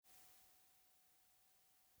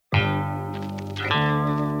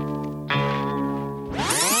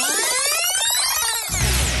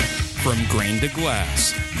From grain to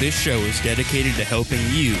glass, this show is dedicated to helping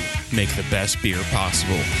you make the best beer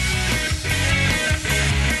possible.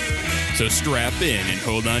 So strap in and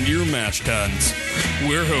hold on to your mash tuns.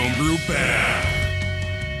 We're Homebrew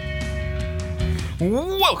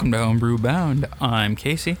Bound. Welcome to Homebrew Bound. I'm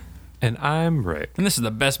Casey. And I'm Rick. And this is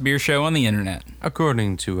the best beer show on the internet.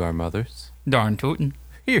 According to our mothers. Darn tootin'.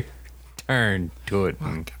 Here, turn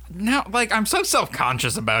tootin'. Now, I'm so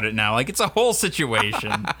self-conscious about it now. It's a whole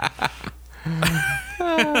situation.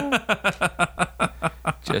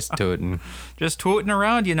 Just tootin'. Just tooting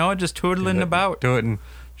around, just tootling about. Tootin'.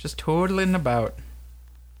 Just tootling about.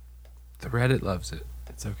 The Reddit loves it.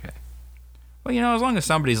 It's okay. Well, as long as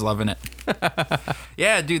somebody's loving it.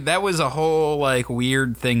 Yeah, dude, that was a whole,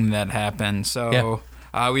 weird thing that happened. So,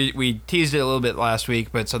 we teased it a little bit last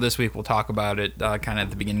week, but so this week we'll talk about it kind of at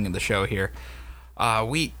the beginning of the show here.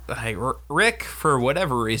 Rick, for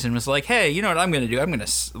whatever reason, was like, hey, you know what I'm going to do? I'm going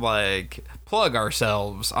to, plug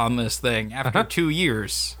ourselves on this thing after 2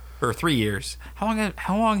 years, or 3 years. How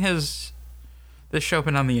long has this show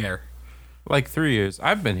been on the air? 3 years.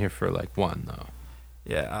 I've been here for, 1, though.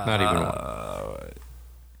 Yeah. Not even 1.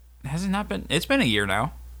 Has it not been? It's been a year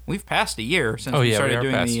now. We've passed a year since we started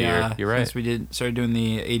doing the. You're right. Since we started doing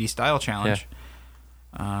the 80 style challenge.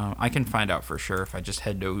 Yeah. I can find out for sure if I just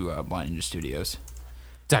head to Blind Ninja Studios.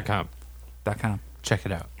 .com. Check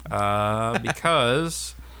it out.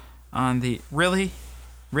 Because on the really,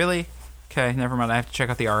 okay, never mind. I have to check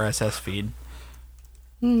out the RSS feed.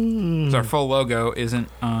 So our full logo isn't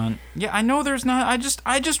on. Yeah, I know there's not.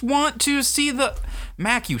 I just want to see the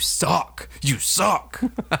Mac. You suck. You suck.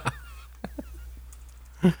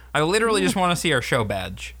 I literally just want to see our show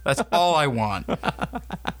badge. That's all I want.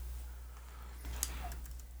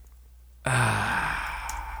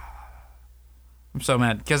 I'm so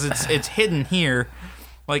mad because it's hidden here,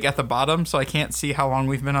 at the bottom, so I can't see how long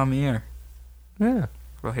we've been on the air. Yeah.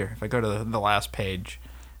 Well, here, if I go to the last page,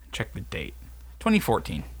 check the date.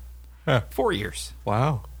 2014. 4 years.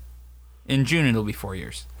 Wow. In June, it'll be 4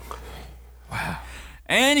 years. Wow.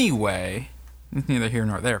 Anyway, it's neither here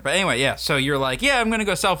nor there. But anyway, yeah, so you're like, yeah, I'm going to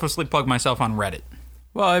go selflessly plug myself on Reddit.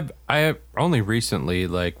 Well, I only recently,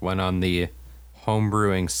 went on the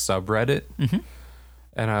homebrewing subreddit,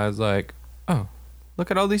 and I was like, oh, look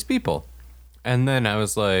at all these people. And then I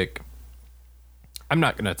was like, I'm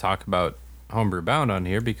not going to talk about Homebrew Bound on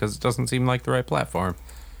here because it doesn't seem like the right platform.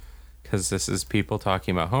 Because this is people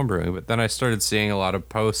talking about homebrewing. But then I started seeing a lot of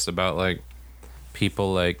posts about,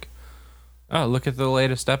 people oh, look at the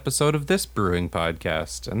latest episode of this brewing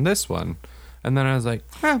podcast and this one. And then I was like,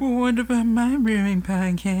 what about my brewing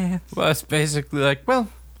podcast? Well, it's basically I'm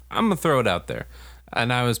going to throw it out there.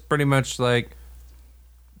 And I was pretty much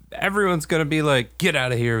everyone's going to be get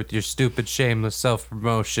out of here with your stupid, shameless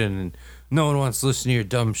self-promotion. And no one wants to listen to your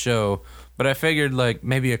dumb show. But I figured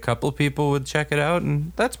maybe a couple people would check it out,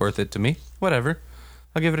 and that's worth it to me. Whatever.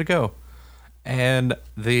 I'll give it a go. And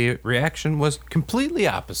the reaction was completely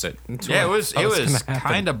opposite. Yeah, it was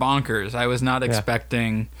kind of bonkers. I was not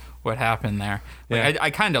expecting what happened there. I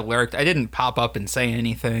kind of lurked. I didn't pop up and say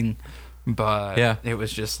anything, but it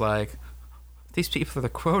was just these people are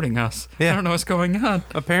quoting us. Yeah. I don't know what's going on.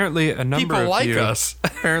 Apparently a number people of like you, us.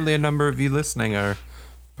 Apparently a number of you listening are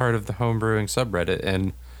part of the homebrewing subreddit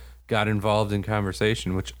and got involved in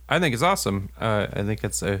conversation, which I think is awesome. I think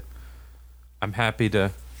I'm happy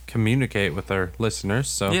to communicate with our listeners.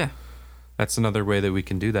 So that's another way that we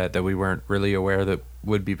can do that we weren't really aware that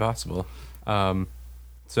would be possible.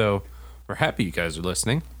 So we're happy you guys are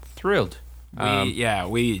listening. Thrilled.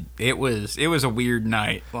 It was a weird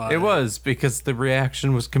night. It was, because the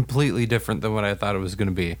reaction was completely different than what I thought it was going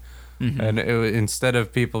to be. And instead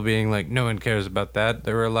of people being no one cares about that,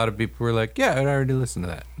 there were a lot of people who were yeah, I already listened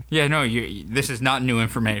to that. Yeah, no, this is not new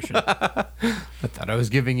information. I thought I was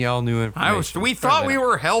giving y'all new information. We thought we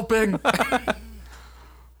were helping.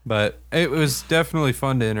 But it was definitely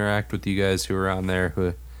fun to interact with you guys who were on there,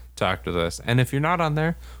 who talked with us. And if you're not on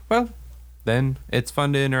there, well, then it's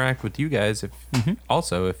fun to interact with you guys.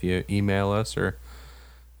 Also, if you email us or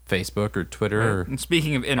Facebook or Twitter. And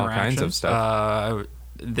speaking of interactions, all kinds of stuff.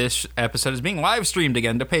 This episode is being live streamed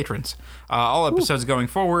again to patrons. All episodes going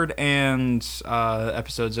forward, and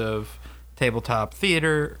episodes of Tabletop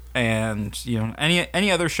Theater, and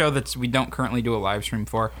any other show that we don't currently do a live stream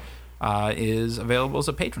for, is available as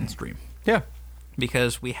a patron stream. Yeah.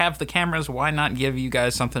 Because we have the cameras, why not give you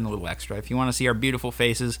guys something a little extra? If you want to see our beautiful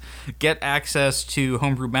faces, get access to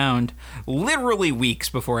Homebrew Bound literally weeks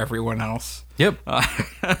before everyone else. Yep.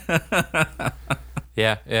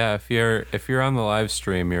 Yeah. If you're on the live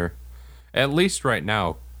stream, you're at least right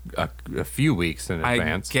now a few weeks in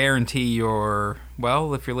advance. I guarantee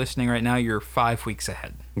Well, if you're listening right now, you're 5 weeks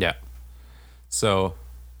ahead. Yeah. So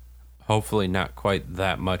hopefully not quite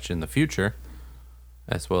that much in the future,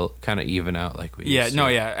 as we'll kind of even out like we used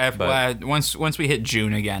to. Once we hit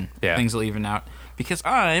June again, Yeah. things will even out. Because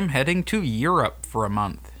I'm heading to Europe for a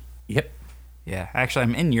month. Yep. Yeah, actually,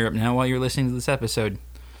 I'm in Europe now while you're listening to this episode.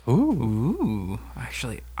 Ooh.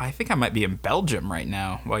 Actually, I think I might be in Belgium right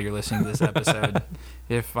now while you're listening to this episode.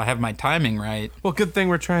 If I have my timing right. Well, good thing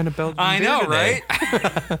we're trying to Belgium. I beer know, today.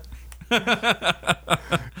 right?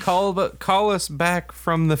 Call us back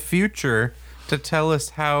from the future to tell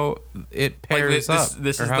us how it pairs up.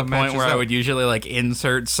 This or is how the it point matches where I up. would usually like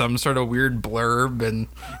insert some sort of weird blurb and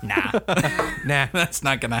nah. Nah. That's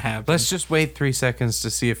not gonna happen. Let's just wait 3 seconds to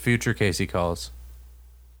see if future Casey calls.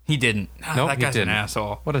 He didn't. Nope, that he guy's an didn't.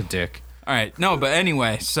 asshole. What a dick. All right. No, but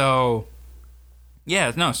anyway, so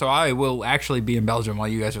so I will actually be in Belgium while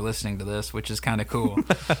you guys are listening to this, which is kind of cool.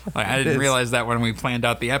 Like, I didn't is. realize that when we planned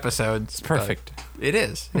out the episodes. It's perfect. It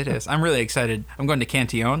is. It is. I'm really excited. I'm going to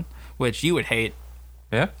Cantillon, which you would hate.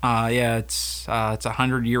 Yeah? It's a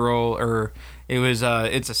 100-year-old, or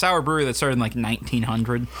it's a sour brewery that started in like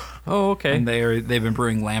 1900, Oh, okay. and they've been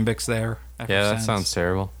brewing lambics there. Ever Yeah, that since. sounds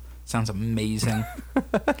terrible. Sounds amazing.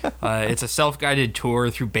 It's a self-guided tour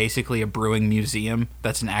through basically a brewing museum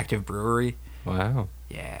that's an active brewery. Wow.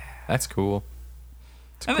 Yeah. That's cool.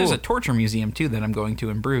 And there's a torture museum, too, that I'm going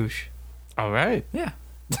to in Bruges. All right. Yeah.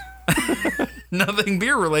 Nothing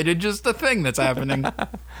beer-related, just a thing that's happening.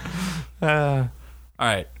 All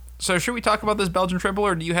right. So should we talk about this Belgian triple,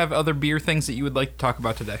 or do you have other beer things that you would like to talk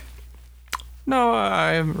about today? No,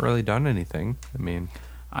 I haven't really done anything. I mean,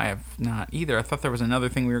 I have not either. I thought there was another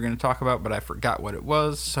thing we were going to talk about, but I forgot what it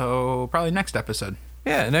was, so probably next episode.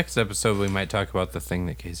 yeah, next episode we might talk about the thing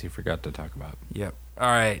that Casey forgot to talk about. Yep. All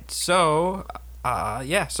right. So,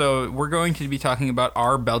 so we're going to be talking about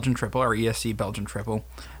our Belgian triple, our ESC Belgian triple.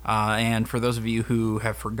 And for those of you who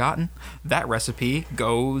have forgotten, that recipe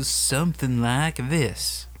goes something like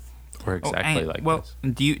this. Or exactly like this.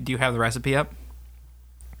 Do you have the recipe up?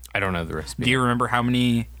 I don't have the recipe. Do you remember how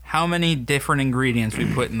many different ingredients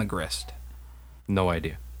we put in the grist? No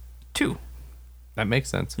idea. 2. That makes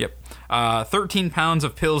sense. Yep. 13 pounds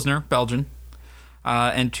of Pilsner, Belgian,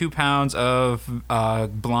 and 2 pounds of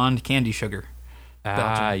blonde candy sugar.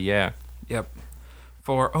 Belgian. Yeah. Yep.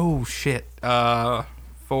 This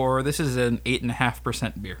is an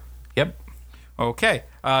 8.5% beer. Yep. Okay.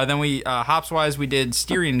 Then we hops-wise, we did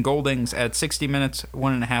Styrian Goldings at 60 minutes,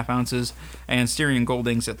 1.5 ounces, and Styrian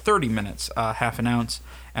Goldings at 30 minutes, half an ounce.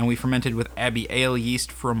 And we fermented with Abbey Ale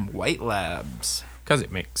yeast from White Labs. Because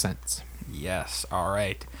it makes sense. Yes. All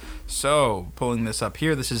right. So, pulling this up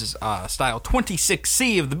here, this is style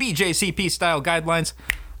 26C of the BJCP style guidelines.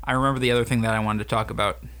 I remember the other thing that I wanted to talk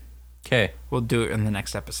about. Okay. We'll do it in the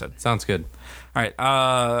next episode. Sounds good. All right.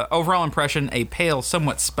 Overall impression: a pale,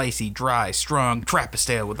 somewhat spicy, dry, strong Trappist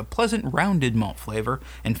ale with a pleasant, rounded malt flavor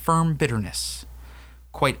and firm bitterness.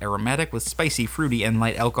 Quite aromatic with spicy, fruity, and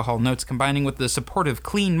light alcohol notes, combining with the supportive,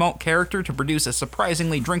 clean malt character to produce a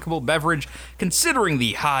surprisingly drinkable beverage, considering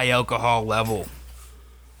the high alcohol level.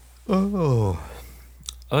 Oh.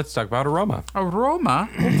 Let's talk about aroma. Aroma,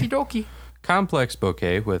 okie dokie. Complex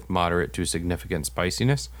bouquet with moderate to significant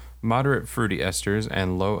spiciness, moderate fruity esters,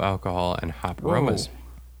 and low alcohol and hop aromas.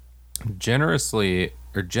 Generous,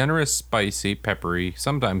 spicy, peppery,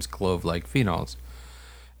 sometimes clove-like phenols.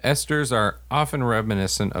 Esters are often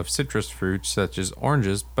reminiscent of citrus fruits such as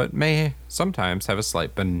oranges, but may sometimes have a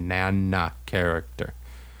slight banana character.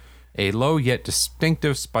 A low yet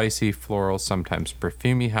distinctive spicy, floral, sometimes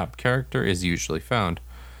perfumey hop character is usually found.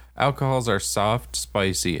 Alcohols are soft,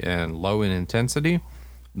 spicy, and low in intensity.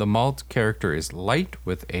 The malt character is light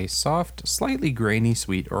with a soft, slightly grainy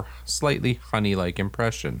sweet or slightly honey-like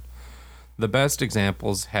impression. The best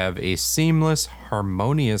examples have a seamless,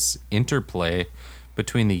 harmonious interplay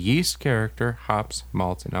between the yeast character, hops,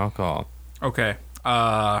 malt, and alcohol. Okay.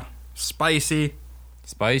 Spicy,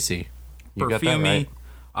 Spicy. You got that perfumey,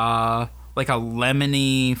 right. like a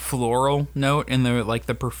lemony floral note in the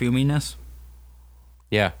perfuminess.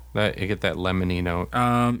 Yeah, you get that lemony note.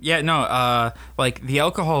 Like the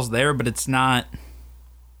alcohol's there, but it's not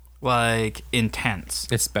like intense.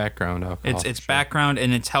 It's background alcohol. It's for sure. background,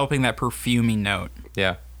 and it's helping that perfumey note.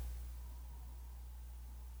 Yeah.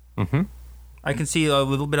 Mm-hmm. I can see a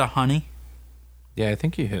little bit of honey. Yeah, I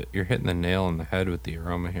think you're hitting the nail on the head with the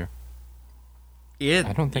aroma here.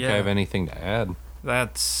 I don't think I have anything to add.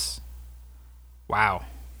 That's wow.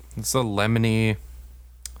 It's a lemony.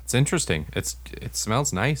 It's interesting. It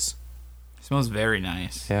smells nice. It smells very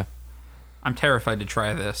nice. Yeah. I'm terrified to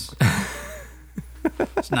try this.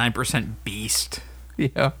 It's 9% beast.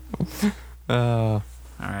 Yeah. All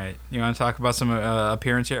right. You want to talk about some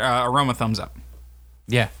appearance here? Aroma thumbs up.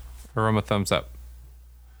 Yeah. Aroma thumbs up.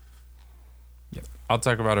 Yep. I'll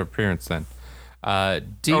talk about appearance then.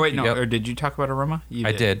 Deep, Oh, wait, no. yep. Or did you talk about aroma? You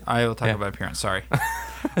I did. I will talk Yeah. about appearance. Sorry.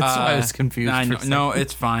 That's why I was confused. I for a know. second. No,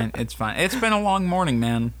 it's fine. It's fine. It's been a long morning,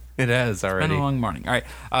 man. It has already. Been a long morning. All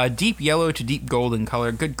right. Deep yellow to deep golden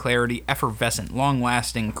color, good clarity, effervescent,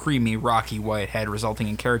 long-lasting, creamy, rocky white head, resulting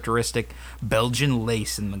in characteristic Belgian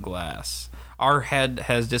lace in the glass. Our head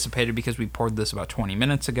has dissipated because we poured this about 20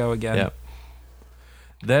 minutes ago again. Yep.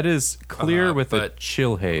 That is clear with a but-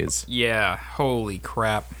 chill haze. Yeah. Holy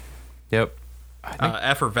crap. Yep. I think,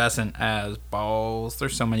 Effervescent as balls.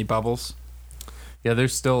 There's so many bubbles. yeah,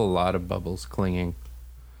 there's still a lot of bubbles clinging.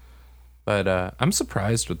 But I'm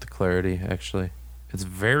surprised with the clarity, actually. It's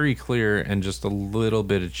very clear and just a little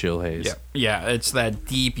bit of chill haze. Yep. Yeah, it's that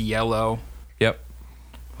deep yellow, Yep.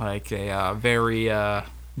 like a very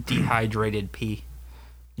dehydrated pea.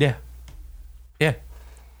 Yeah. Yeah.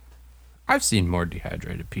 I've seen more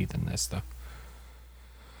dehydrated pea than this, though.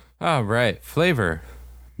 All right. Flavor.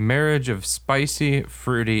 Marriage of spicy,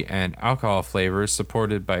 fruity, and alcohol flavors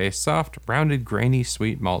supported by a soft, rounded, grainy,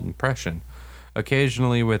 sweet malt impression,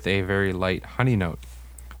 occasionally with a very light honey note.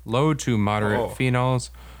 Low to moderate phenols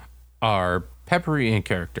are peppery in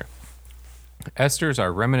character. Esters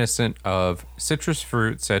are reminiscent of citrus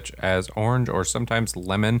fruit such as orange or sometimes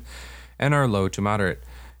lemon and are low to moderate.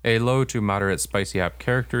 A low to moderate spicy hop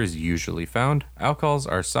character is usually found. Alcohols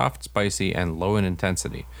are soft, spicy, and low in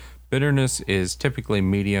intensity. Bitterness is typically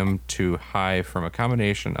medium to high from a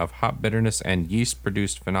combination of hop bitterness and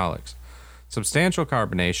yeast-produced phenolics. Substantial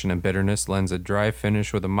carbonation and bitterness lends a dry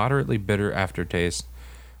finish with a moderately bitter aftertaste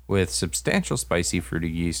with substantial spicy fruity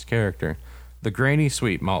yeast character. The grainy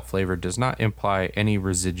sweet malt flavor does not imply any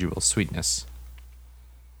residual sweetness.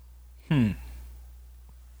 I'm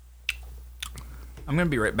going to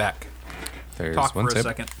be right back. There's Talk one for a sip.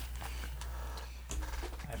 second.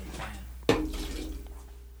 I have a plan.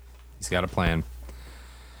 He's got a plan.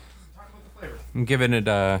 Talk about the flavor. I'm giving it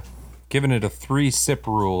a 3-sip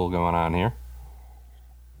rule going on here.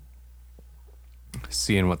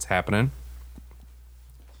 Seeing what's happening.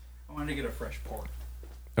 I wanted to get a fresh pour.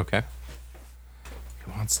 Okay.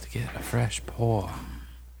 He wants to get a fresh pour.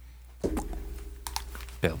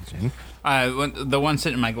 Belgian. The one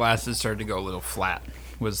sitting in my glasses started to go a little flat.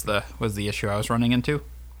 Was the issue I was running into?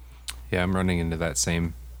 Yeah, I'm running into that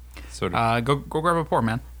same sort of. Go grab a pour,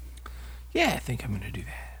 man. Yeah, I think I'm gonna do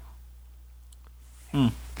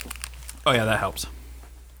that. Oh yeah, that helps.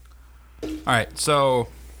 All right, so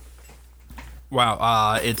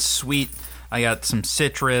wow, it's sweet. I got some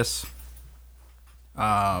citrus.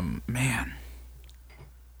 Man,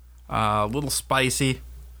 a little spicy.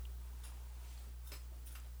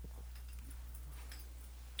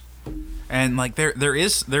 And like there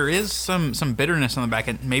is some bitterness on the back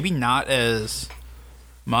end. Maybe not as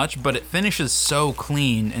much, but it finishes so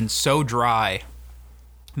clean and so dry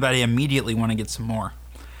that I immediately want to get some more.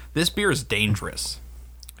 This beer is dangerous.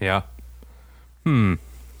 Yeah.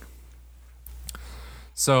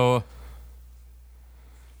 So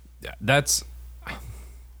that's.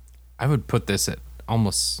 I would put this at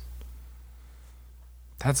almost.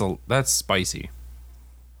 That's spicy.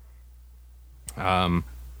 Not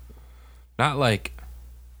like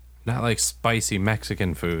spicy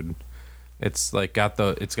Mexican food. It's like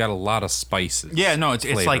it's got a lot of spices. Yeah, no, it's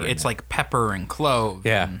flavor like in it's it. like pepper and clove.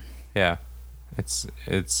 Yeah, and- yeah.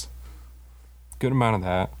 It's good amount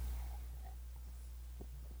of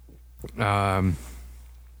that.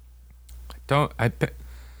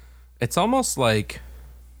 It's almost like,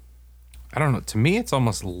 I don't know. To me, it's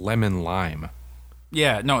almost lemon lime.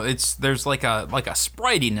 yeah. No, there's like a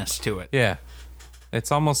spritiness to it. Yeah,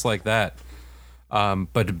 it's almost like that.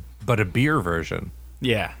 But a beer version.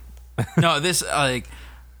 Yeah. No, this like.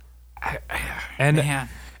 And Man.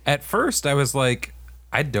 at first, I was like,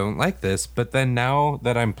 I don't like this. But then now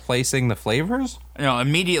that I'm placing the flavors, You know,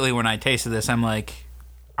 immediately when I tasted this, I'm like,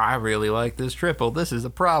 I really like this triple. This is a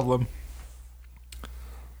problem.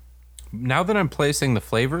 now that I'm placing the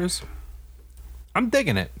flavors, I'm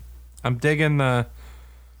digging it. I'm digging the.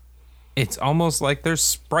 It's almost like there's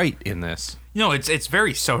Sprite in this. You know, it's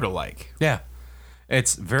very soda-like. Yeah,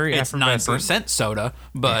 it's very It's effervescent. 9% soda,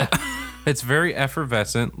 but It's very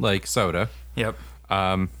effervescent, like soda. yep.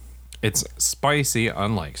 It's spicy,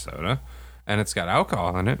 unlike soda, and it's got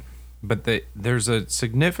alcohol in it. But there's a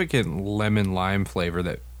significant lemon lime flavor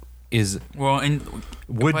that Well, and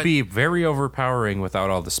would but be very overpowering without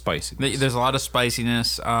all the spiciness. there's a lot of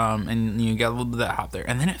spiciness, and you got a little bit of that hop there,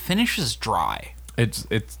 and then it finishes dry. It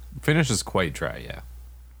finishes quite dry, yeah.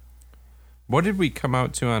 What did we come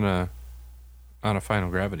out to on a on a Final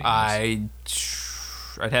Gravity?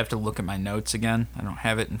 I'd have to look at my notes again. I don't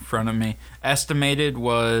have it in front of me. Estimated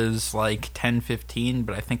was like 10-15,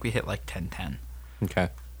 but I think we hit like 10-10. Okay.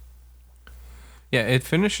 Yeah, it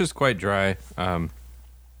finishes quite dry.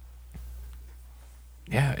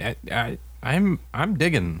 Yeah, I'm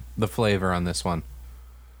digging the flavor on this one.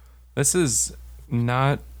 This is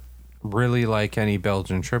not really like any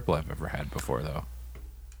Belgian triple I've ever had before, though.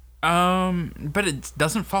 But it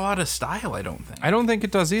doesn't fall out of style, I don't think. I don't think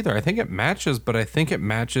it does either. I think it matches, but I think it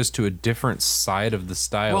matches to a different side of the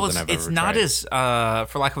style than I've ever tried. It's not as,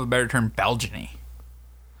 for lack of a better term, Belgian-y.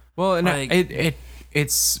 Well, and like,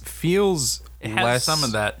 it feels it has less some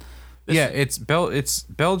of that. It's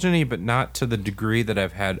Belgian-y, but not to the degree that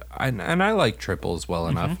I've had. And I like triples well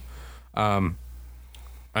enough.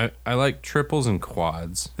 I like triples and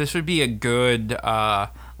quads. This would be a good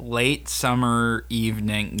late summer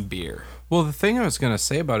evening beer. Well, the thing I was going to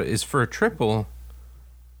say about it is for a triple,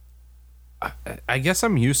 I guess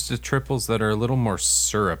I'm used to triples that are a little more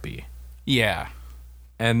syrupy. Yeah.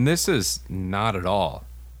 And this is not at all.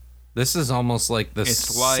 This is almost like the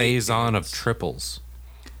Saison of triples.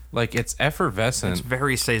 Like, it's effervescent. It's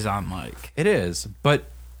very Saison-like. It is, but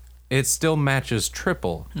it still matches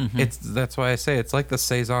triple. That's why I say it's like the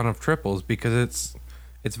Saison of triples, because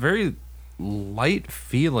it's very light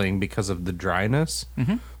feeling because of the dryness,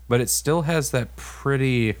 but it still has that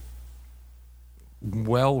pretty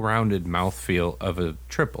well-rounded mouthfeel of a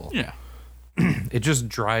triple. Yeah. It just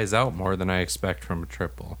dries out more than I expect from a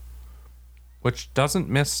triple, which doesn't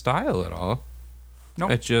miss style at all.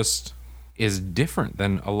 Nope. It just is different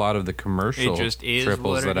than a lot of the commercial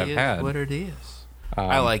triples that I've had. What it is.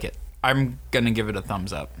 I like it. I'm going to give it a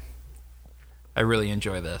thumbs up. I really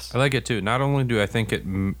enjoy this. I like it too. Not only do I think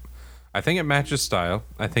it matches style.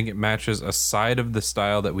 I think it matches a side of the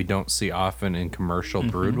style that we don't see often in commercial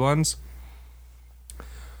brewed ones.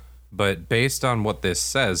 But based on what this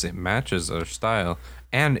says, it matches our style,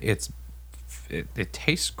 and it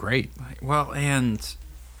tastes great. Well, and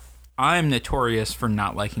I'm notorious for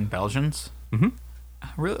not liking Belgians. I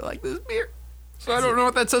really like this beer. So I don't know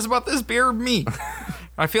what that says about this beer or me.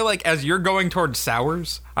 I feel like as you're going towards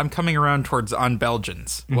sours, I'm coming around towards on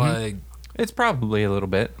Belgians. Like, It's probably a little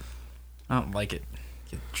bit. I don't like it,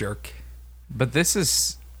 you jerk. But this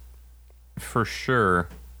is for sure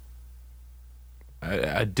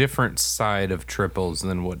a different side of triples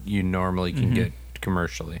than what you normally can get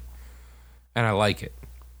commercially. And I like it.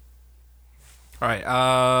 All right,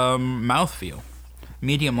 mouthfeel.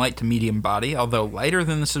 Medium light to medium body, although lighter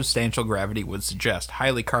than the substantial gravity would suggest.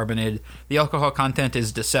 Highly carbonated. The alcohol content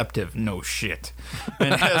is deceptive. No shit.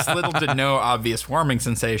 And has little to no obvious warming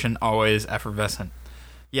sensation, always effervescent.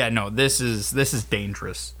 Yeah, no, this is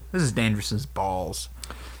dangerous. This is dangerous as balls.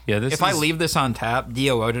 Yeah, if I leave this on tap,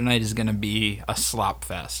 DOO tonight is going to be a slop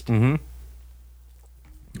fest. Yeah,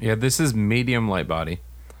 this is medium light body.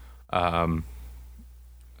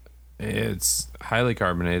 It's highly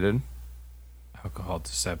carbonated. Alcohol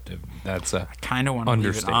deceptive. That's a I kind of want to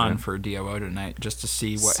leave it on for DOO tonight just to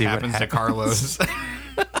see what happens to Carlos.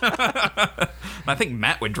 I think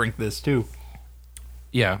Matt would drink this too.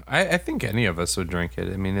 Yeah, I think any of us would drink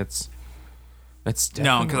it. I mean, it's definitely...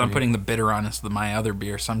 No, because I'm putting the bitter on my other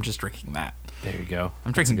beer, so I'm just drinking that. There you go.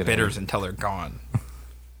 I'm drinking bitters until they're gone.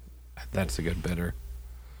 That's a good bitter.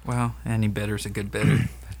 Well, any bitter's a good bitter.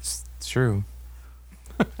 That's true.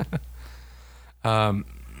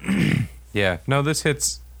 Yeah, no, this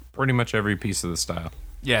hits pretty much every piece of the style.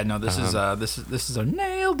 Yeah, no, this is a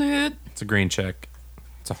nailed it. It's a green check.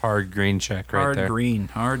 It's a hard green check right there.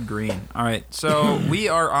 Hard green. All right, so we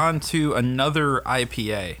are on to another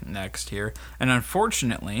IPA next here, and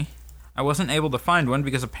unfortunately, I wasn't able to find one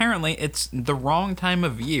because apparently it's the wrong time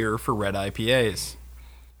of year for red IPAs.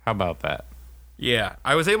 How about that? Yeah,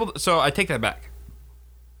 I was able to, so I take that back.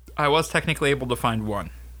 I was technically able to find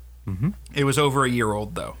one. It was over a year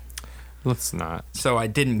old though. Let's not. So I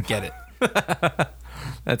didn't get it.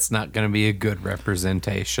 That's not going to be a good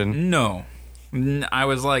representation. No. I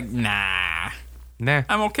was like, nah.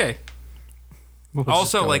 I'm okay.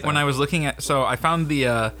 Also, like when I was looking at, so I found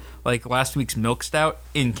the like last week's milk stout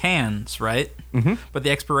in cans, right? But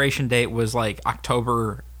the expiration date was like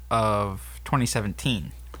October of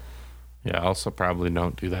 2017. Yeah, also probably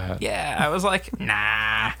don't do that. Yeah, I was like,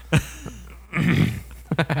 nah.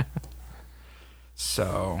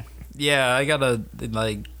 So, yeah, I gotta,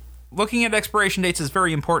 like, looking at expiration dates is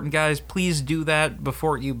very important, guys. Please do that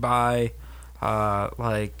before you buy,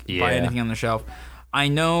 buy anything on the shelf. I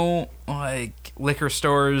know, like, liquor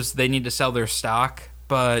stores, they need to sell their stock,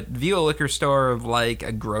 but view a liquor store of, like,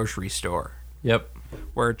 a grocery store. Yep.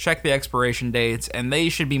 where check the expiration dates, and they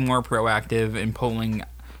should be more proactive in pulling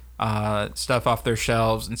stuff off their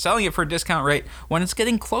shelves and selling it for a discount rate when it's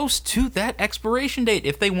getting close to that expiration date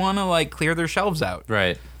if they want to like clear their shelves out.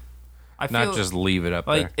 Right. I feel Not just leave it up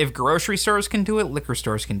like there. if grocery stores can do it, liquor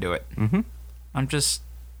stores can do it. Mm-hmm. I'm just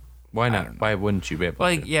Why not? Why wouldn't you be able to?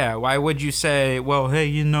 like, yeah, why would you say, well,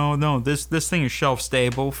 hey, no, this thing is shelf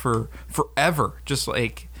stable for forever? Just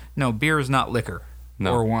like, no, beer is not liquor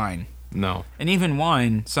or wine. No. And even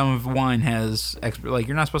wine, some of wine has like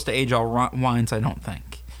you're not supposed to age all wines, I don't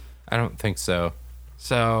think. I don't think so.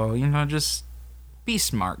 So, just be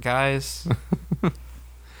smart, guys.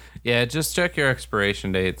 Yeah, just check your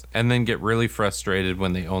expiration dates and then get really frustrated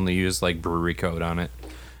when they only use like brewery code on it.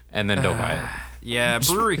 And then don't buy it. Yeah,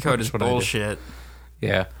 brewery code is what I do. bullshit.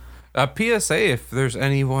 Yeah. PSA, if there's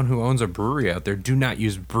anyone who owns a brewery out there, do not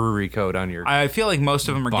use brewery code on your... I feel like most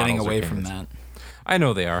of them are getting Bottles or away from cans. that. I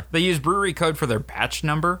know they are. They use brewery code for their batch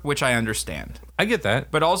number, which I understand. I get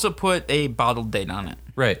that. But also put a bottled date on it.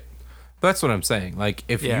 Right. That's what I'm saying. Like,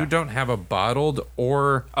 if Yeah. you don't have a bottled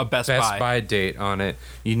or A Best Buy. Buy date on it,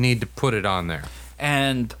 you need to put it on there.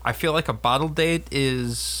 And I feel like a bottled date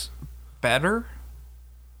is better.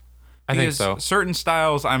 I think Because so. certain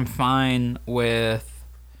styles I'm fine with,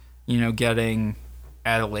 getting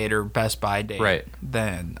at a later Best Buy date Right.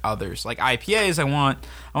 than others. Like IPAs, I want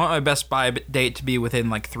my Best Buy date to be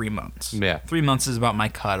within like 3 months. Yeah. 3 months is about my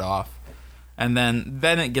cutoff. And then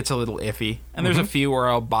it gets a little iffy. And there's a few where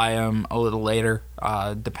I'll buy them a little later,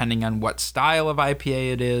 depending on what style of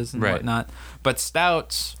IPA it is and Right. whatnot. But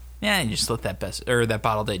stouts, you just let that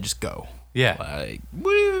bottle date just go. Yeah. Like,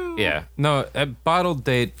 woo! Yeah. No, a bottled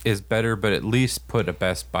date is better, but at least put a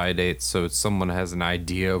Best Buy date so someone has an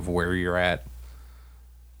idea of where you're at.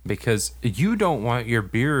 Because you don't want your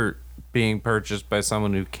beer being purchased by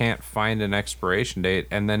someone who can't find an expiration date,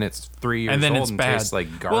 and then it's 3 years And then old it's and bad. tastes like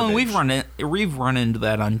garbage. Well, and we've run into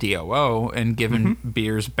that on DOO and given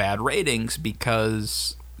beers bad ratings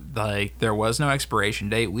because like there was no expiration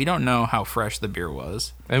date. We don't know how fresh the beer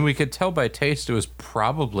was. And we could tell by taste it was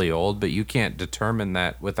probably old, but you can't determine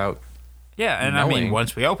that without... Yeah, and I mean, Knowing.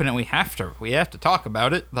 once we open it, we have to talk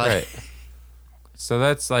about it. Like, Right. So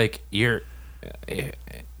that's like,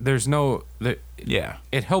 there's no... Yeah.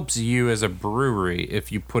 It helps you as a brewery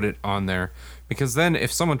if you put it on there, because then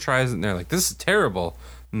if someone tries it and they're like, this is terrible,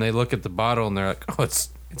 and they look at the bottle and they're like, oh, it's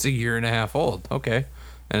a year and a half old. Okay.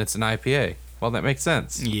 And it's an IPA. Well, that makes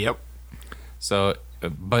sense. Yep. So,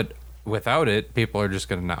 but without it, people are just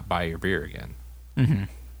going to not buy your beer again. Mm-hmm.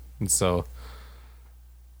 And so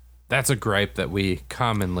that's a gripe that we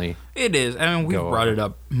commonly... It is. I mean, we've Go brought over. it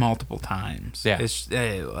up multiple times. Yeah. It's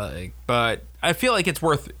but I feel like it's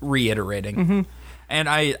worth reiterating. Mm-hmm. And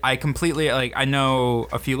I completely I know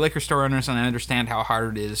a few liquor store owners, and I understand how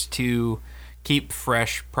hard it is to keep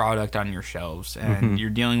fresh product on your shelves. And you're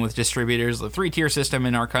dealing with distributors. The 3-tier system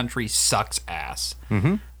in our country sucks ass.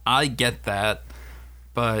 Mm-hmm. I get that,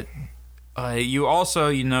 but you also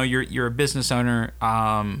you're a business owner,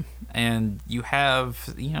 and you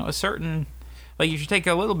have a certain you should take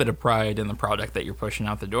a little bit of pride in the product that you're pushing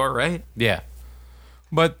out the door, right? Yeah.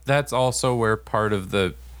 But that's also where part of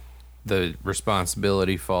the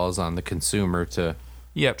responsibility falls on the consumer to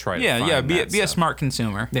try to find be that a stuff. smart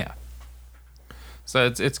consumer. Yeah. So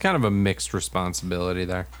it's kind of a mixed responsibility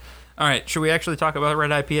there. All right, should we actually talk about red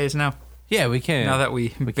IPAs now? Yeah, we can. Now that we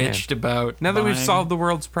can. bitched about Now that we've buying- solved the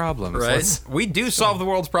world's problems, right? let's We do solve the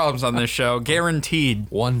world's problems on this show, guaranteed.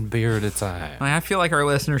 one beer at a time. I feel like our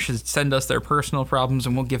listeners should send us their personal problems,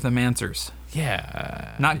 and we'll give them answers.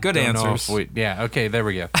 Yeah. Not good Don't know answers. if yeah, okay, there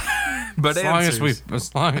we go. But As long answers.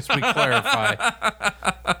 as we clarify,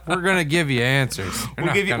 we're gonna give you answers.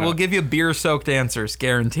 We'll give you beer soaked answers,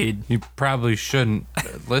 guaranteed. You probably shouldn't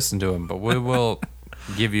listen to them, but we will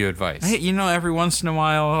give you advice. Hey, every once in a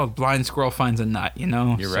while, a blind squirrel finds a nut. You're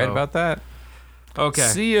right about that. Okay,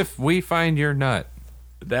 See if we find your nut.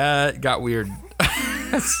 that got weird.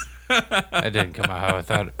 That didn't come out how I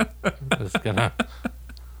thought it was gonna.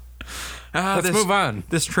 Let's this- move on.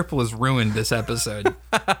 This triple has ruined this episode.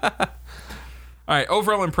 All right,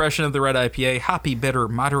 overall impression of the red IPA: hoppy, bitter,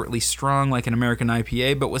 moderately strong like an American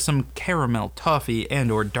IPA, but with some caramel, toffee,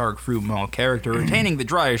 and/or dark fruit malt character, retaining the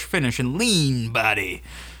dryish finish and lean body.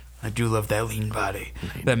 I do love that lean body.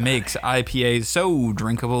 That makes IPAs so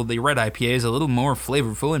drinkable. The red IPA is a little more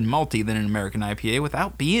flavorful and malty than an American IPA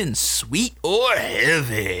without being sweet or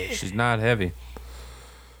heavy. She's not heavy.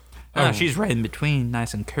 She's right in between,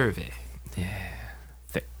 nice and curvy.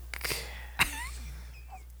 Thick.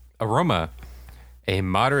 Aroma. A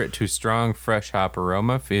moderate to strong fresh hop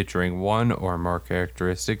aroma featuring one or more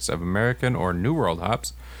characteristics of American or New World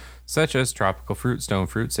hops, such as tropical fruit, stone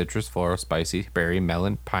fruit, citrus, floral, spicy, berry,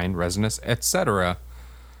 melon, pine, resinous, etc.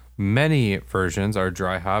 Many versions are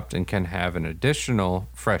dry hopped and can have an additional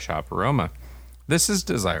fresh hop aroma. This is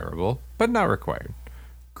desirable, but not required.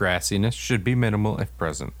 Grassiness should be minimal if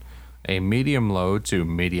present. A medium low to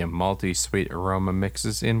medium malty sweet aroma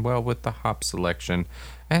mixes in well with the hop selection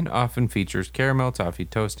and often features caramel, toffee,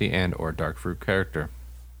 toasty, and or dark fruit character.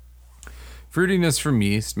 Fruitiness from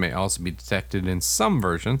yeast may also be detected in some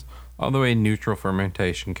versions, although a neutral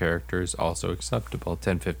fermentation character is also acceptable.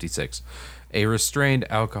 1056. A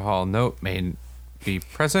restrained alcohol note may be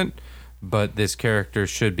present, but this character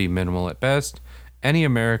should be minimal at best. Any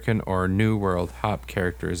American or New World hop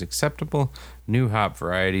character is acceptable. New hop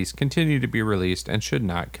varieties continue to be released and should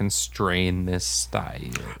not constrain this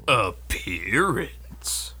style.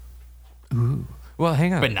 Appearance. Ooh. Well,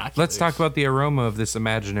 hang on. Binoculars. Let's talk about the aroma of this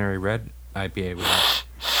imaginary red IPA we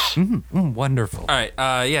have. Wonderful. All right.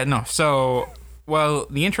 Yeah. No. So, well,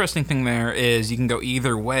 the interesting thing there is you can go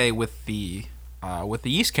either way with the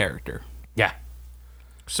yeast character. Yeah.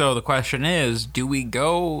 So the question is, do we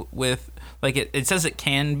go with like it says it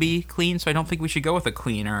can be clean, so I don't think we should go with a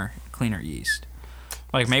cleaner yeast.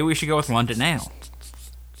 Like maybe we should go with London Ale.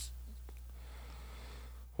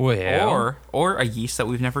 Well, Or a yeast that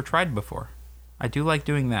we've never tried before. I do like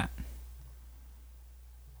doing that.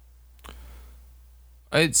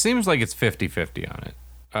 it seems like it's 50-50 on it.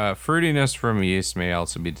 Fruitiness from yeast may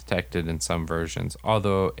also be detected in some versions,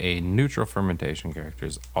 although a neutral fermentation character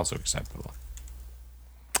is also acceptable.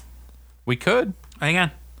 We could. Hang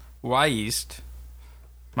on. Why yeast?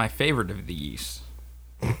 My favorite of the yeast.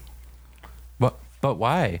 But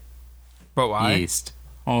why? But why? Yeast.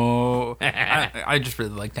 Oh, I just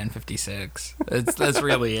really like 1056. That's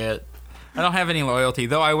really it. I don't have any loyalty,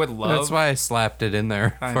 though. I would love. That's why I slapped it in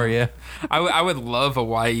there for you. I would love a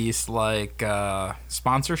Y Yeast like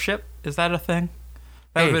sponsorship. Is that a thing?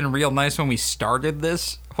 That would have been real nice when we started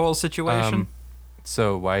this whole situation.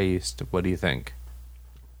 So Y Yeast, what do you think?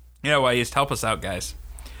 Yeah, Y Yeast, help us out, guys.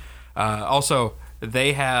 Also,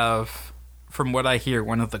 they have, from what I hear,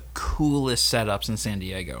 one of the coolest setups in San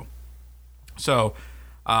Diego. So,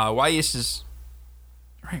 Y Yeast is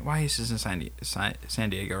right. Y Yeast is in San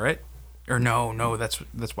Diego, right? Or no, that's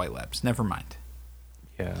White Labs. Never mind.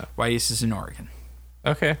 Yeah. Y Yeast is in Oregon.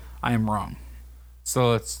 Okay. I am wrong.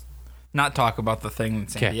 So let's not talk about the thing in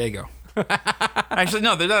San 'Kay. Diego. Actually,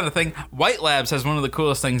 no, they're not a thing. White Labs has one of the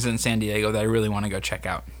coolest things in San Diego that I really want to go check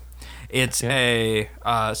out. It's so they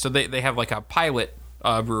have like a pilot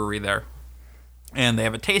brewery there, and they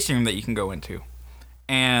have a tasting room that you can go into.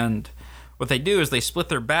 And what they do is they split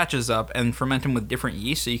their batches up and ferment them with different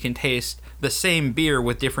yeast, so you can taste the same beer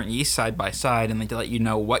with different yeast side by side, and they let you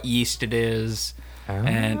know what yeast it is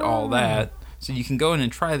and all that. So you can go in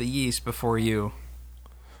and try the yeast before you...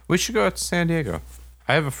 We should go out to San Diego.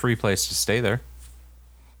 I have a free place to stay there.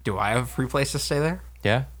 Do I have a free place to stay there?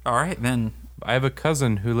 Yeah. All right, then I have a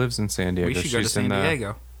cousin who lives in San Diego. we should go to San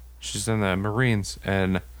Diego. She's in the Marines,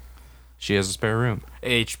 and she has a spare room.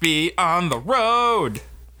 HB on the road!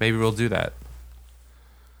 Maybe we'll do that.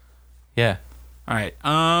 Yeah. All right.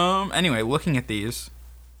 Anyway, looking at these,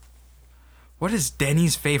 what is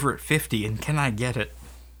Denny's favorite 50, and can I get it?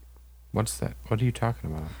 What's that? What are you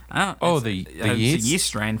talking about? It's the a yeast? yeast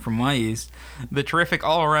strain from Y Yeast. The terrific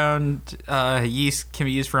all-around yeast can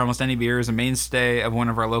be used for almost any beer. Is a mainstay of one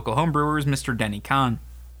of our local home brewers, Mr. Denny Kahn.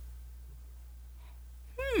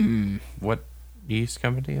 What yeast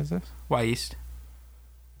company is this? Y Yeast.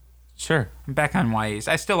 Sure. I'm back on Y Yeast.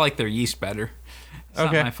 I still like their yeast better. It's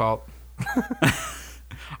not my fault.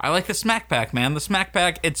 I like the Smack Pack, man. The Smack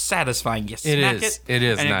Pack, it's satisfying. You smack it. It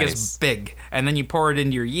is and nice. it gets big. And then you pour it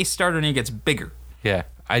into your yeast starter and it gets bigger. Yeah.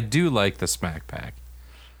 I do like the Smack Pack.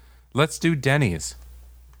 Let's do Denny's.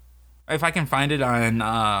 If I can find it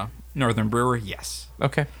on Northern Brewer, yes.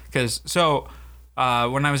 Okay. Because,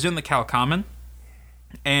 when I was doing the Cal Common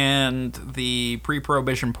and the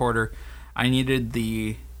pre-prohibition porter, I needed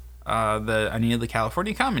the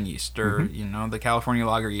California Common yeast, or the California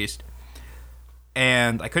Lager yeast,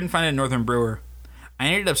 and I couldn't find it in Northern Brewer. I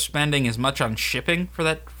ended up spending as much on shipping for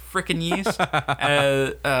that frickin' yeast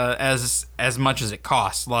as much as it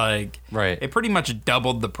cost. Like, right, it pretty much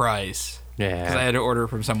doubled the price. Yeah, because I had to order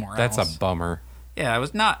from somewhere else. That's a bummer. Yeah,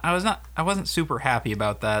 I wasn't super happy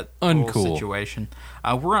about that Uncool whole situation.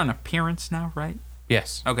 We're on appearance now, right?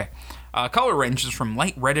 Yes. Okay. Color ranges from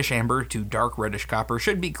light reddish amber to dark reddish copper.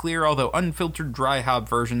 Should be clear, although unfiltered dry hop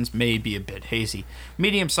versions may be a bit hazy.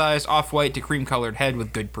 Medium-sized, off-white to cream-colored head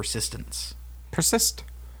with good persistence. Persist.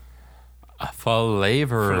 A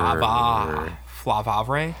flavor.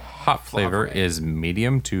 Flavavre. hop flavor is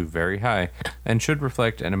medium to very high and should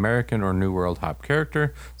reflect an American or New World hop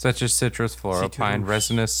character, such as citrus, floral, pine,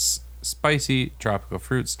 resinous, spicy, tropical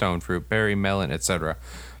fruit, stone fruit, berry, melon, etc.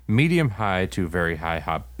 Medium high to very high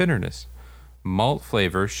hop bitterness. Malt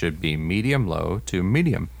flavor should be medium low to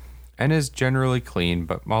medium and is generally clean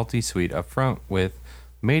but malty sweet up front with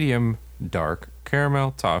medium dark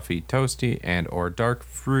caramel, toffee, toasty, and or dark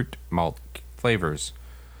fruit malt flavors.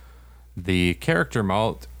 The character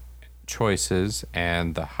malt choices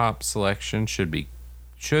and the hop selection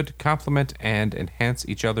should complement and enhance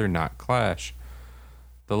each other, not clash.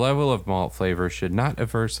 The level of malt flavor should not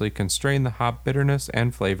adversely constrain the hop bitterness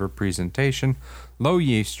and flavor presentation. Low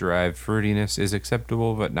yeast-derived fruitiness is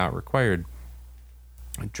acceptable but not required.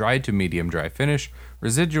 Dry to medium dry finish.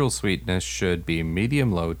 Residual sweetness should be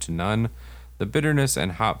medium low to none. The bitterness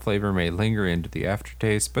and hop flavor may linger into the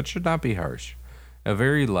aftertaste but should not be harsh. A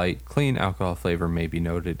very light, clean alcohol flavor may be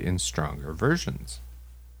noted in stronger versions.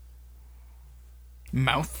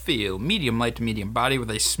 Mouthfeel, medium light to medium body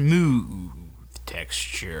with a smooth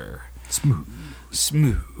texture.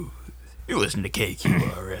 Smooth. You listen to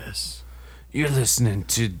KQRS. You're listening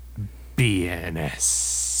to BNS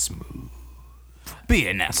Smooth.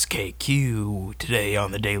 BNSKQ. Today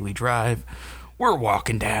on the Daily Drive, we're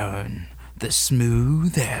walking down the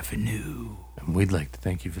Smooth Avenue. And we'd like to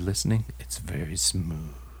thank you for listening. It's very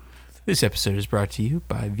smooth. This episode is brought to you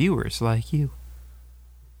by viewers like you.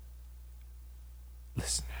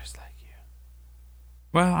 Listeners like you.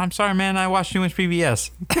 Well, I'm sorry, man. I watched too much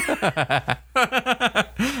PBS.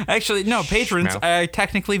 Actually, no, patrons are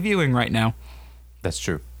technically viewing right now. That's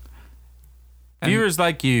true. Viewers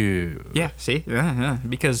like you. Yeah, see? Yeah,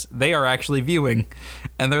 because they are actually viewing,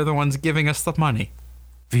 and they're the ones giving us the money.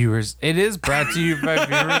 Viewers. It is brought to you by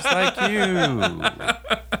viewers like you.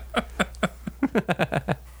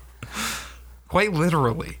 Quite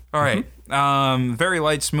literally. All right. Very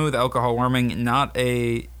light, smooth alcohol warming. Not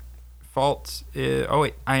a fault. Oh,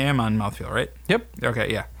 wait. I am on mouthfeel, right? Yep.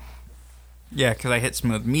 Okay, yeah. Yeah, because I hit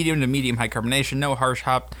smooth. Medium to medium high carbonation. No harsh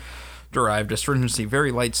hop derived astringency.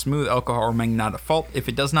 Very light, smooth alcohol warming. Not a fault. If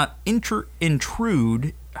it does not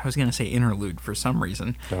intrude... I was going to say interlude for some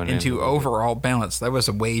reason. Into overall balance. That was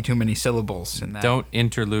way too many syllables in that. Don't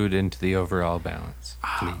interlude into the overall balance,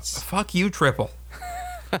 please. Fuck you, Triple.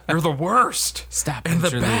 You're the worst. Stop and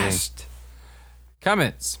interluding. The best.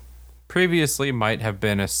 Comments. Previously might have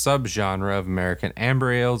been a subgenre of American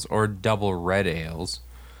amber ales or double red ales.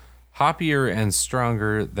 Hoppier and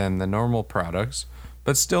stronger than the normal products,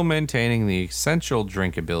 but still maintaining the essential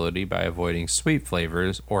drinkability by avoiding sweet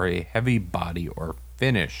flavors or a heavy body or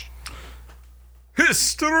finish.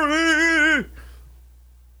 History.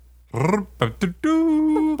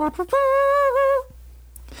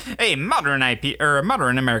 A modern a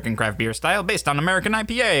modern American craft beer style based on American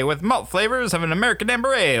IPA with malt flavors of an American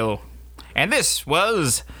amber ale. And this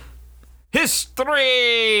was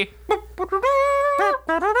history.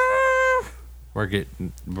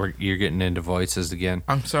 You're getting into voices again.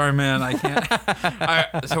 I'm sorry, man. I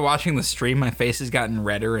can't. So watching the stream, my face has gotten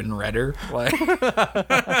redder and redder. Like,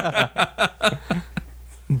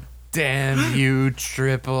 damn you,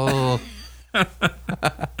 Triple. I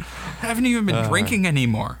haven't even been drinking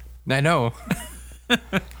anymore. I know.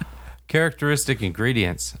 Characteristic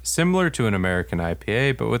ingredients. Similar to an American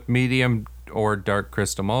IPA, but with medium or dark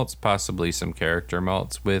crystal malts, possibly some character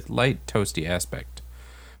malts with light toasty aspect.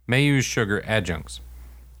 May use sugar adjuncts.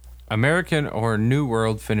 American or New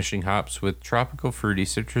World finishing hops with tropical, fruity,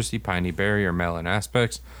 citrusy, piney, berry, or melon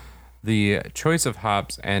aspects. The choice of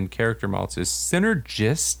hops and character malts is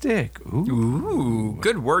synergistic. Ooh,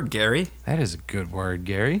 good word, Gary. That is a good word,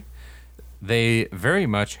 Gary. They very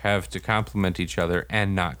much have to complement each other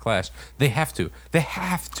and not clash. They have to. They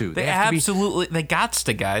absolutely, they gots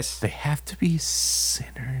to, guys. They have to be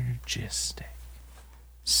synergistic.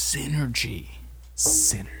 Synergy.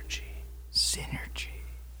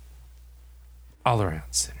 All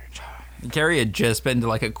around synergy. Gary had just been to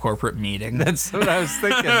like a corporate meeting. That's what I was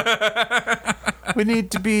thinking. We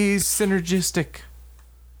need to be synergistic.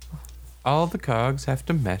 All the cogs have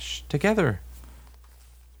to mesh together.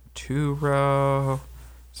 2-row,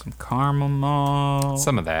 some caramel malt.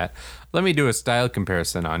 Some of that. Let me do a style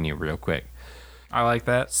comparison on you real quick. I like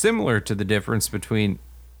that. Similar to the difference between...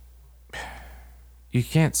 You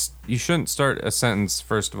shouldn't start a sentence,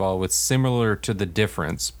 first of all, with similar to the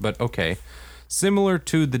difference, but okay. Similar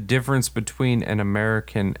to the difference between an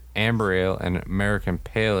American amber ale and an American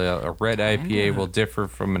pale ale, a red IPA will differ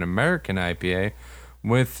from an American IPA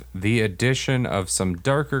with the addition of some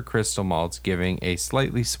darker crystal malts giving a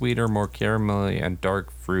slightly sweeter, more caramelly, and dark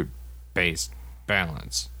fruit-based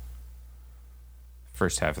balance.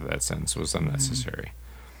 first half of that sentence was unnecessary.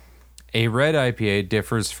 A red IPA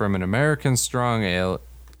differs from an American strong ale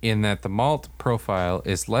in that the malt profile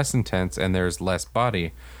is less intense and there's less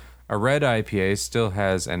body. A red IPA still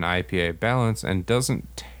has an IPA balance and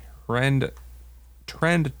doesn't trend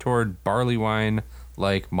toward barley wine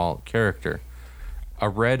like malt character. A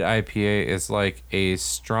red IPA is like a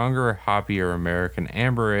stronger, hoppier American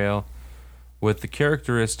amber ale with the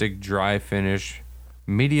characteristic dry finish,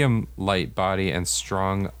 medium light body, and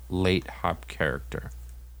strong late hop character.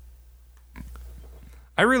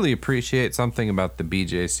 I really appreciate something about the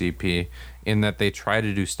BJCP in that they try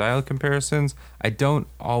to do style comparisons. I don't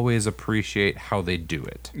always appreciate how they do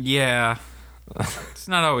it. Yeah. It's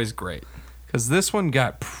not always great. Because this one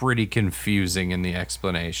got pretty confusing in the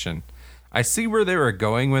explanation. I see where they were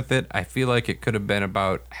going with it. I feel like it could have been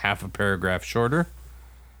about half a paragraph shorter.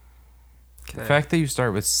 Okay. The fact that you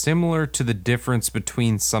start with similar to the difference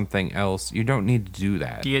between something else, you don't need to do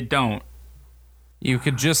that. You don't. You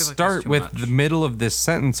could just like start that's too with much. the middle of this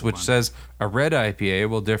sentence, which says a red IPA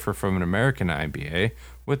will differ from an American IPA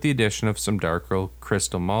with the addition of some darker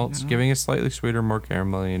crystal malts, giving a slightly sweeter, more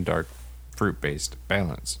caramelly, and dark fruit-based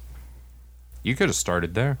balance. You could have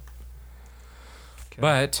started there. Okay.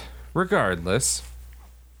 But regardless,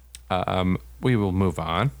 we will move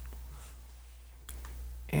on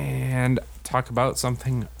and talk about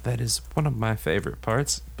something that is one of my favorite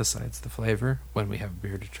parts, besides the flavor, when we have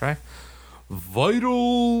beer to try.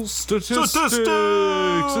 Vital statistics.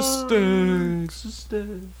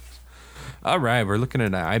 All right, we're looking at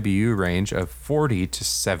an IBU range of 40 to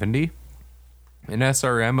 70, an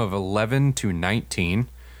SRM of 11 to 19,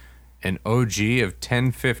 an OG of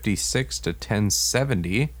 1056 to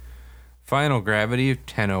 1070, final gravity of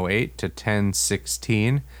 1008 to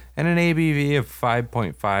 1016, and an ABV of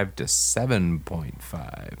 5.5 to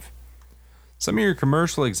 7.5. Some of your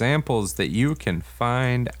commercial examples that you can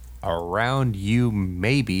find around you,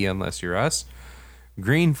 maybe, unless you're us.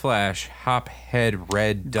 Green Flash, Hop Head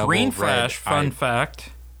Red Double Green Red. Flash, fun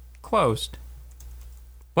fact, closed.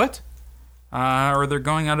 What? Or they're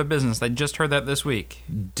going out of business. I just heard that this week.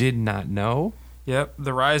 Did not know. Yep,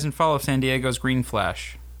 the rise and fall of San Diego's Green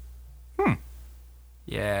Flash.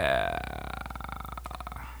 Yeah.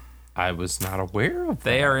 I was not aware of that.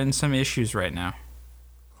 They are in some issues right now.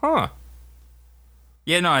 Huh.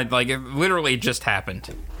 Yeah, no, it literally just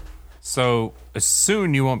happened. So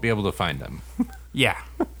soon you won't be able to find them. Yeah.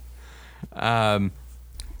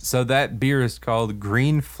 So that beer is called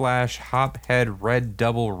Green Flash Hop Head Red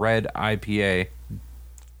Double Red IPA.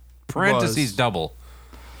 Parentheses Was. double.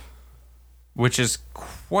 Which is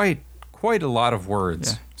quite a lot of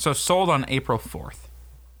words. Yeah. So sold on April 4th.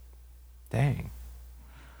 Dang.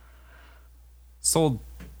 Sold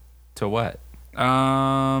to what?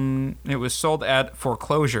 It was sold at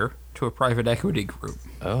foreclosure to a private equity group.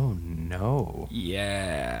 Oh no.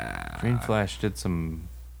 Yeah. Green Flash did some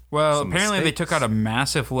Well, some apparently they mistakes. took out a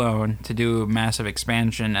massive loan to do a massive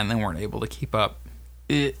expansion and they weren't able to keep up.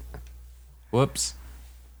 Whoops.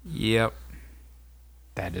 Yep.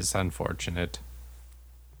 That is unfortunate.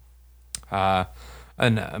 And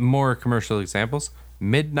more commercial examples.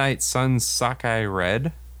 Midnight Sun Sockeye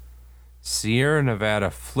Red. Sierra Nevada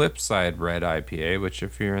Flipside Red IPA, which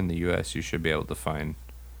if you're in the U.S., you should be able to find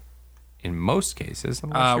in most cases.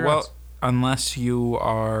 Unless you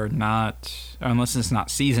are not, unless it's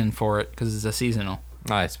not season for it because it's a seasonal,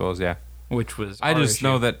 I suppose, yeah. which was. I our just issue.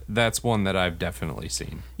 know that that's one that I've definitely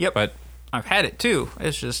seen. Yep. But, I've had it too.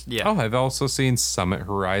 It's just yeah. I've also seen Summit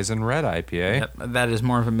Horizon Red IPA. Yep, that is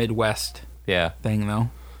more of a Midwest Yeah. thing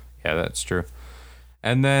though. Yeah, that's true.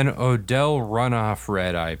 And then Odell Runoff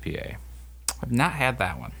Red IPA. I've not had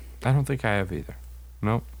that one. I don't think I have either.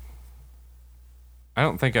 Nope. I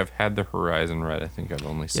don't think I've had the Horizon Red. I think I've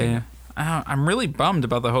only seen it. I'm really bummed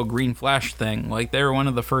about the whole Green Flash thing. Like, they were one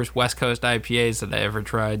of the first West Coast IPAs that I ever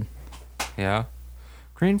tried. Yeah.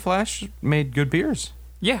 Green Flash made good beers.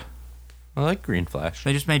 Yeah. I like Green Flash.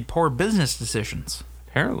 They just made poor business decisions.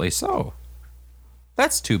 Apparently so.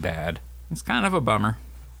 That's too bad. It's kind of a bummer.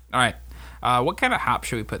 All right. What kind of hop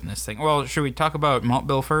should we put in this thing? Well, should we talk about malt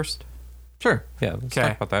bill first? Sure. Yeah, let's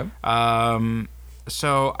Okay. talk about that.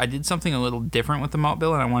 So I did something a little different with the malt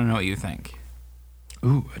bill, and I want to know what you think.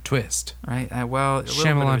 Ooh, a twist. Right? A little bit of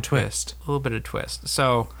Shyamalan a twist. A little bit of twist.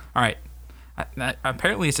 So, all right.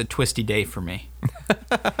 Apparently, it's a twisty day for me.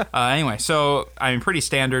 Anyway, so I'm pretty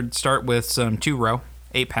standard. Start with some 2-row,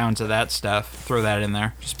 8 pounds of that stuff. Throw that in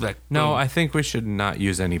there. Just be like, No, boom. I think we should not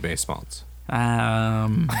use any base malts.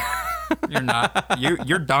 You're not.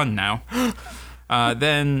 You're done now.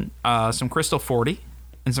 Then some Crystal 40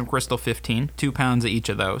 and some Crystal 15. 2 pounds of each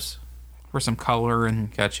of those. for some color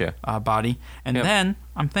and Gotcha. body. And Yep. then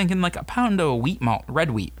I'm thinking like a pound of wheat malt,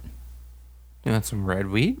 red wheat. You want some red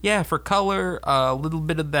wheat? Yeah, for color, a little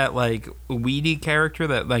bit of that like weedy character,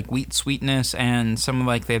 that like wheat sweetness, and some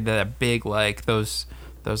like they have that big like those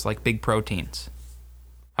like big proteins.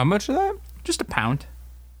 How much of that? Just a pound.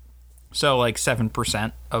 So like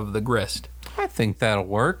 7% of the grist. I think that'll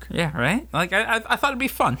work. Yeah, right. Like I thought it'd be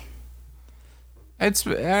fun. It's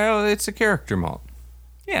a character malt.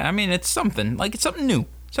 Yeah, I mean it's something like it's something new,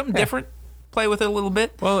 something different. Play with it a little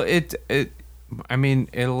bit. Well, it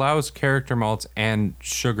allows character malts and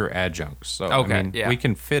sugar adjuncts. So Okay, I mean, yeah. we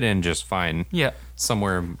can fit in just fine. Yeah.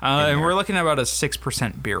 Somewhere. in And there. we're looking at about a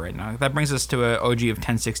 6% beer right now. That brings us to a OG of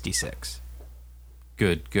 1066.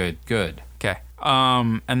 Good. Okay.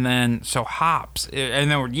 And then so hops, and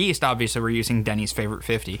then yeast. Obviously, we're using Denny's favorite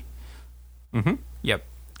 50. Mm-hmm. Yep.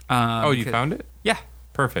 Oh, you found it? Yeah.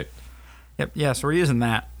 Perfect. Yep. Yeah. So we're using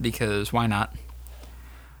that because why not?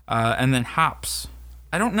 And then hops.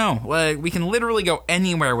 I don't know. Like we can literally go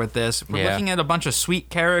anywhere with this. We're Yeah. looking at a bunch of sweet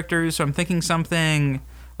characters, so I'm thinking something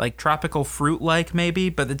like tropical fruit, like maybe,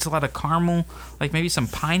 but it's a lot of caramel. Like maybe some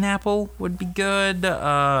pineapple would be good.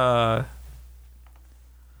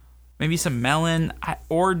 Maybe some melon.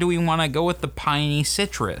 Or do we want to go with the piney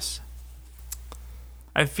citrus?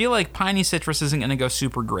 I feel like piney citrus isn't going to go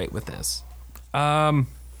super great with this. El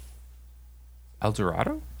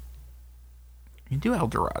Dorado? You do El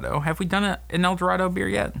Dorado. Have we done an El Dorado beer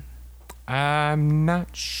yet? I'm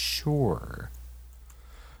not sure.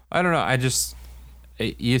 I don't know.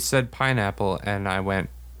 You said pineapple, and I went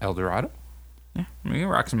El Dorado. Yeah, we can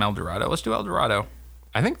rock some El Dorado. Let's do El Dorado.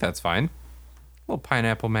 I think that's fine. A little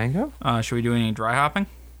pineapple mango. Should we do any dry hopping?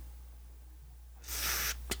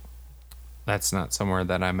 That's not somewhere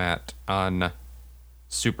that I'm at on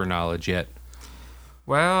super knowledge yet.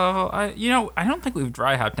 Well, I don't think we've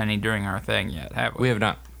dry hopped any during our thing yet, have we? We have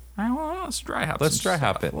not. All right, well, let's dry hop. Let's some dry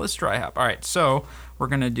hop stuff. it. Let's dry hop. All right, so we're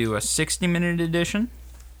gonna do a 60-minute edition,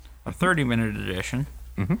 a 30-minute edition,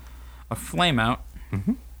 a flame out,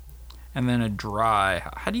 and then a dry.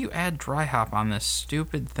 How do you add dry hop on this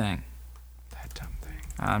stupid thing? That dumb thing.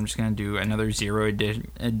 I'm just gonna do another 0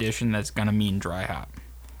 edition. That's gonna mean dry hop.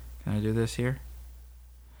 Can I do this here?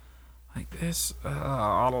 Like this?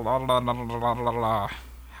 How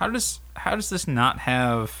does this not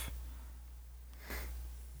have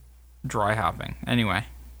dry hopping? Anyway,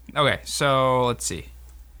 okay. So let's see.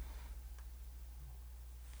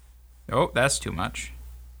 Oh, that's too much.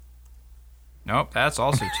 Nope, that's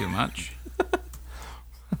also too much.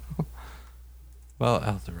 Well,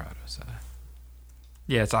 El Dorado's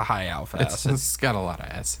Yeah, it's a high alpha acid. it's got a lot of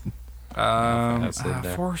acid. Acid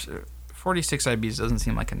there. 46 IBs doesn't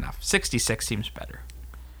seem like enough. 66 seems better.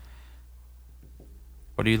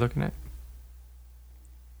 What are you looking at?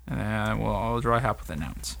 I'll dry hop with an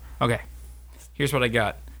ounce. Okay, here's what I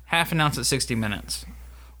got. Half an ounce at 60 minutes,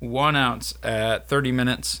 1 ounce at 30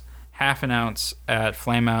 minutes, half an ounce at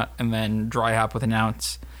flame out, and then dry hop with an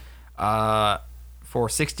ounce for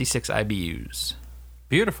 66 IBUs.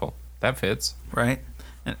 Beautiful. That fits. Right?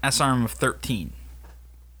 An SRM of 13.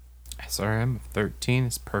 SRM of 13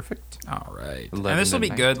 is perfect. All right. 11 And this will to be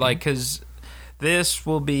good, 19. like, because this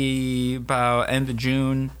will be about end of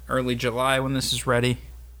June, early July when this is ready.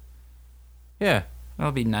 Yeah,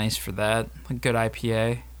 That'll be nice for that. A good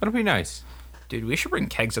IPA. that'll be nice. Dude, we should bring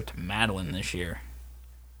kegs up to Madeline this year.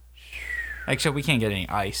 Except we can't get any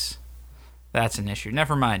ice. That's an issue.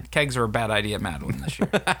 Never mind. Kegs are a bad idea at Madeline this year.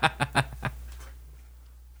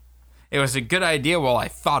 It was a good idea while I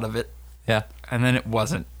thought of it, Yeah. and then it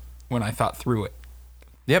wasn't when I thought through it.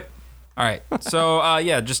 Yep. All right. So,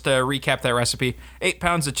 just to recap that recipe. 8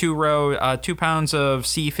 pounds of 2-row, 2 pounds of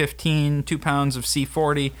C15, 2 pounds of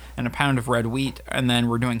C40, and a pound of red wheat. And then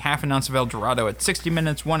we're doing half an ounce of El Dorado at 60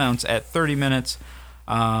 minutes, 1 ounce at 30 minutes,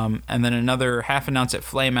 and then another half an ounce at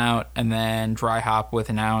flame out, and then dry hop with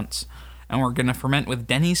an ounce. And we're going to ferment with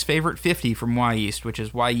Denny's favorite 50 from Y Yeast, which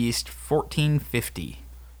is Y Yeast 1450.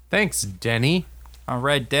 Thanks, Denny. All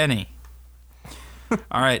right, Denny.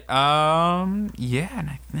 All right. Yeah, and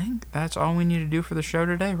I think that's all we need to do for the show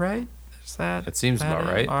today, right? Is that? That seems about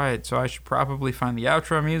it? right. All right. So I should probably find the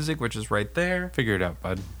outro music, which is right there. Figure it out,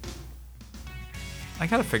 bud. I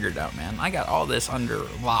got to figure it out, man. I got all this under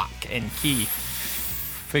lock and key.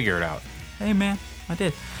 Figure it out. Hey, man, I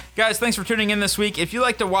did. Guys, thanks for tuning in this week. If you'd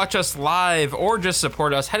like to watch us live or just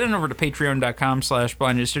support us, head on over to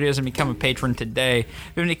patreon.com/blindnewstudios and become a patron today. If you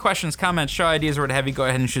have any questions, comments, show ideas, or what have you, go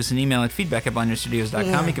ahead and shoot us an email at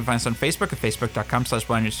feedback@blindnewstudios.com. You can find us on Facebook at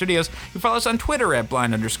facebook.com/blindnewstudios. You can follow us on Twitter at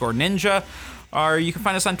blind_ninja. Or you can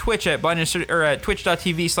find us on Twitch at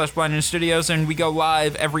twitch.tv/blindnewstudios, and we go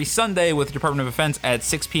live every Sunday with the Department of Defense at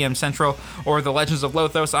 6 p.m. Central, or The Legends of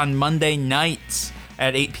Lothos on Monday nights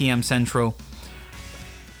at 8 p.m. Central.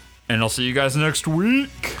 And I'll see you guys next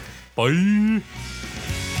week. Bye.